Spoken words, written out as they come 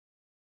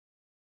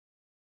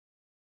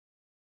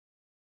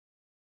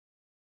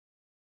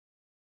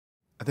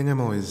I think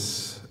I've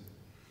always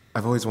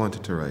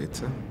wanted to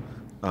write.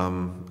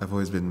 I've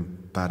always been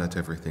bad at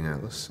everything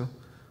else.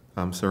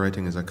 So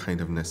writing is a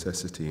kind of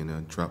necessity,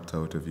 dropped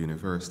out of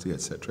university,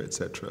 etc.,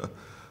 etc.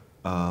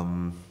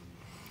 Um,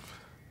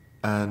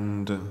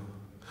 and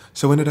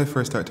so when did I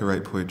first start to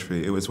write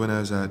poetry? It was when I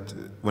was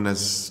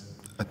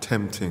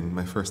attempting,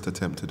 my first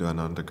attempt to do an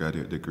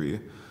undergraduate degree.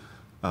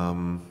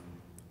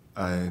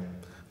 I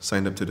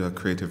signed up to do a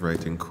creative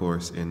writing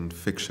course in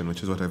fiction,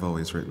 which is what I've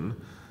always written.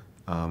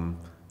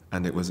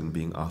 And it wasn't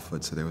being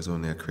offered, so there was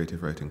only a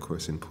creative writing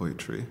course in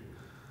poetry.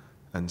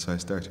 And so I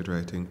started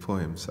writing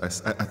poems. I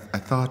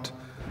thought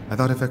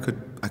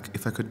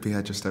if I could be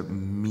just a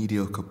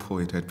mediocre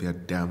poet, I'd be a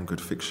damn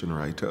good fiction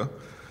writer.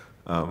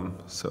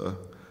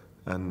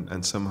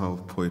 And somehow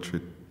poetry,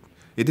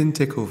 it didn't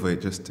take over.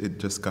 It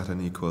just got an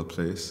equal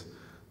place.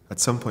 At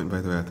some point,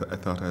 by the way, I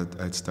thought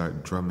I'd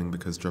start drumming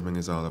because drumming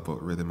is all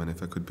about rhythm. And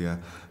if I could be a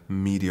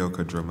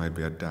mediocre drummer, I'd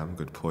be a damn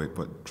good poet.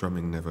 But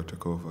drumming never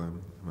took over.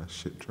 I'm a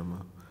shit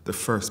drummer. The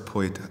first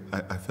poet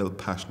I felt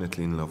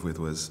passionately in love with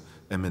was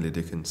Emily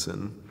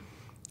Dickinson.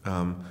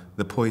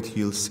 The poet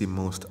you'll see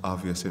most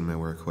obvious in my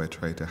work, who I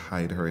try to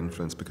hide her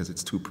influence because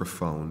it's too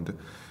profound,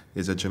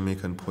 is a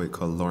Jamaican poet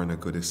called Lorna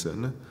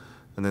Goodison.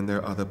 And then there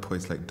are other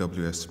poets like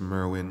W.S.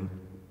 Merwin,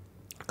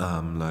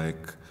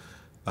 like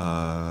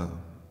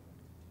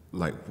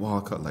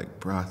Walcott, like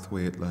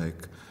Brathwaite,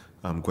 like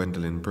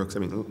Gwendolyn Brooks. I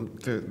mean,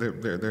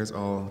 there's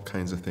all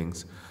kinds of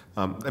things.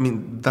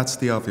 That's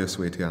the obvious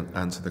way to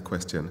answer the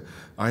question.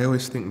 I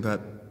always think that,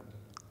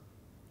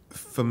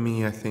 for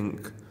me, I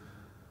think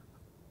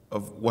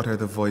of what are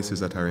the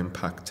voices that are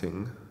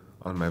impacting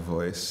on my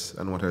voice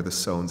and what are the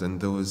sounds, and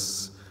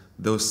those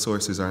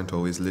sources aren't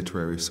always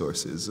literary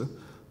sources.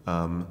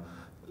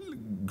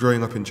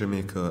 Growing up in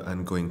Jamaica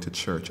and going to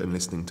church and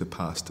listening to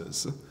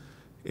pastors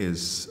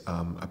is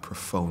a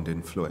profound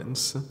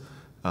influence.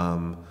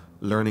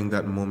 Learning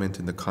that moment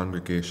in the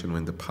congregation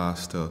when the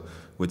pastor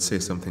would say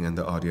something and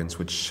the audience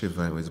would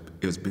shiver,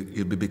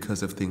 it'd be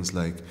because of things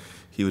like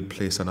he would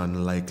place an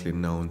unlikely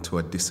noun to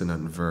a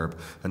dissonant verb,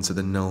 and so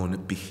the noun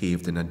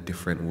behaved in a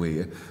different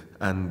way.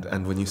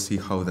 And when you see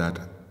how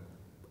the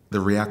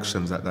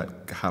reactions that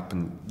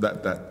happen,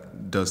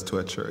 that does to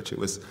a church, I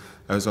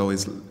was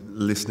always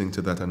listening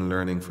to that and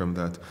learning from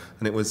that.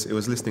 And it was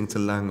listening to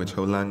language,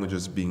 how language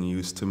is being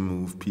used to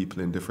move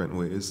people in different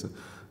ways.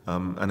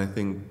 And I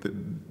think that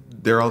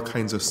there are all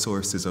kinds of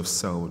sources of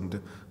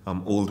sound.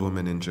 Old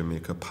women in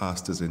Jamaica,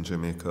 pastors in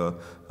Jamaica,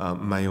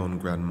 my own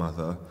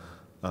grandmother.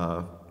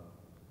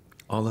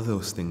 All of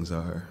those things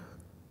are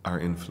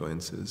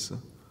influences.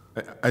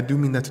 I do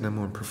mean that in a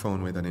more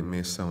profound way than it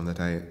may sound, that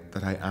I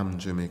am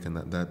Jamaican,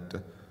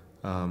 that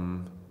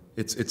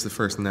it's the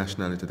first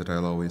nationality that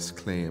I'll always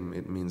claim.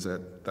 It means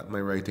that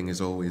my writing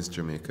is always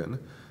Jamaican.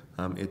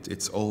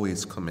 It's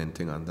always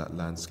commenting on that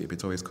landscape.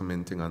 It's always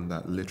commenting on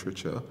that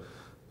literature.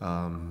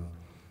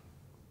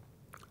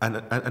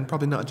 And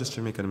probably not just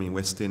Jamaican, I mean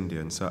West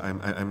Indian. So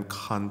I'm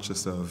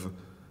conscious of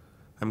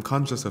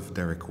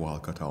Derek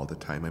Walcott all the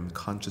time. I'm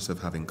conscious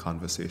of having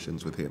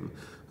conversations with him,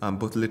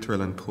 both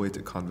literal and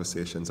poetic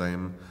conversations. I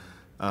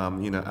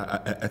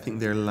think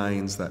there are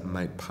lines that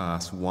might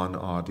pass one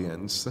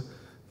audience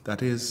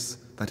that is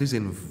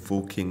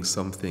invoking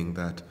something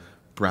that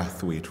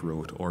Brathwaite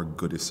wrote or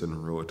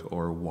Goodison wrote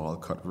or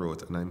Walcott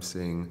wrote, and I'm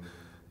saying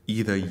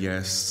either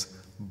yes,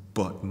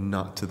 but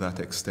not to that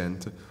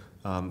extent.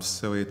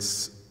 So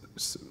it's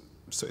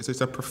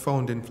a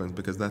profound influence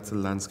because that's the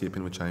landscape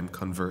in which I'm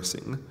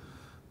conversing.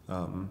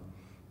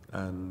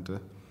 And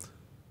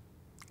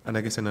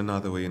I guess in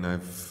another way,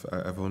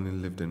 I've only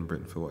lived in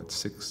Britain for what,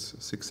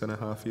 six and a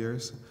half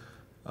years.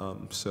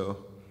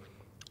 So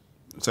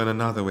in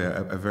another way,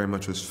 I very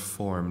much was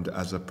formed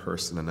as a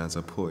person and as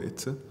a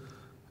poet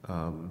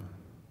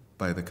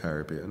by the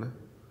Caribbean.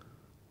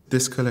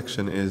 This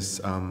collection is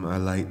a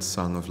light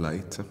song of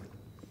light,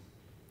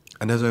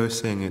 and as I was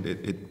saying,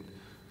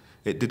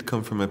 it did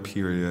come from a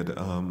period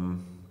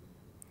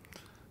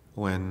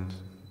when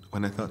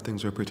I thought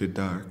things were pretty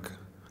dark,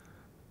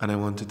 and I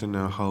wanted to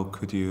know how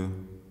could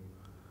you,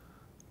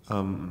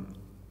 when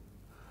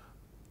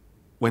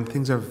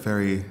things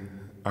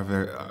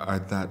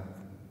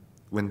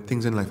when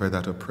things in life are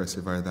that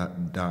oppressive, are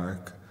that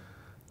dark,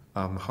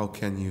 how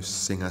can you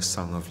sing a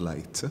song of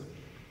light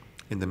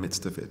in the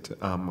midst of it?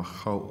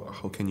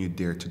 How can you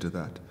dare to do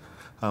that?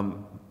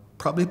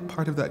 Probably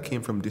part of that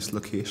came from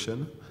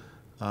dislocation.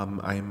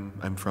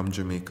 I'm from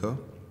Jamaica.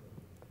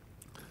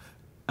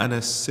 And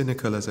as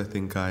cynical as I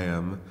think I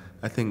am,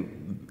 I think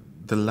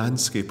the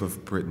landscape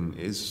of Britain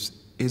is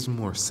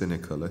more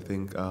cynical, I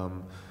think.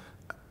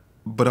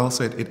 But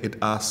also it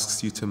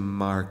asks you to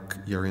mark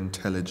your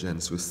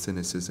intelligence with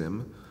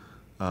cynicism.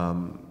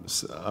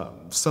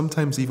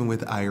 Sometimes even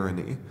with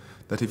irony,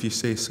 that if you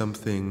say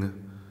something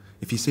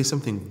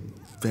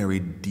very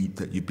deep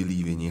that you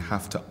believe in, you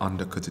have to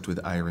undercut it with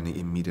irony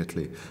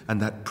immediately.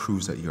 And that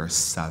proves that you're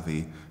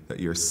savvy, that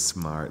you're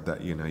smart,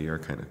 that you're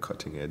kind of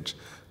cutting edge.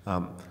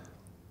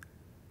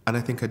 And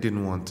I think I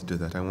didn't want to do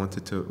that. I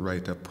wanted to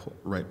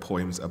write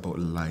poems about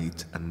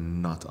light and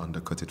not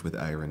undercut it with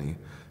irony,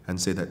 and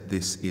say that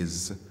this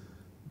is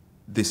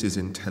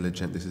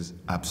intelligent. This is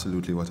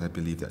absolutely what I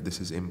believe. That this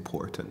is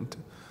important.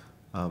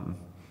 And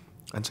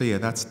so yeah,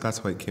 that's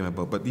how it came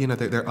about. But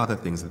there are other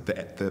things.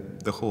 That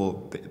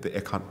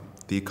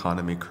the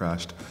economy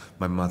crashed.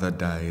 My mother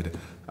died.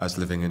 I was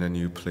living in a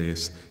new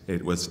place.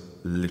 It was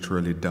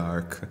literally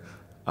dark,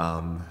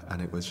 and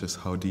it was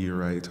just how do you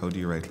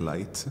write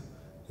light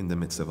in the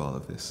midst of all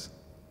of this?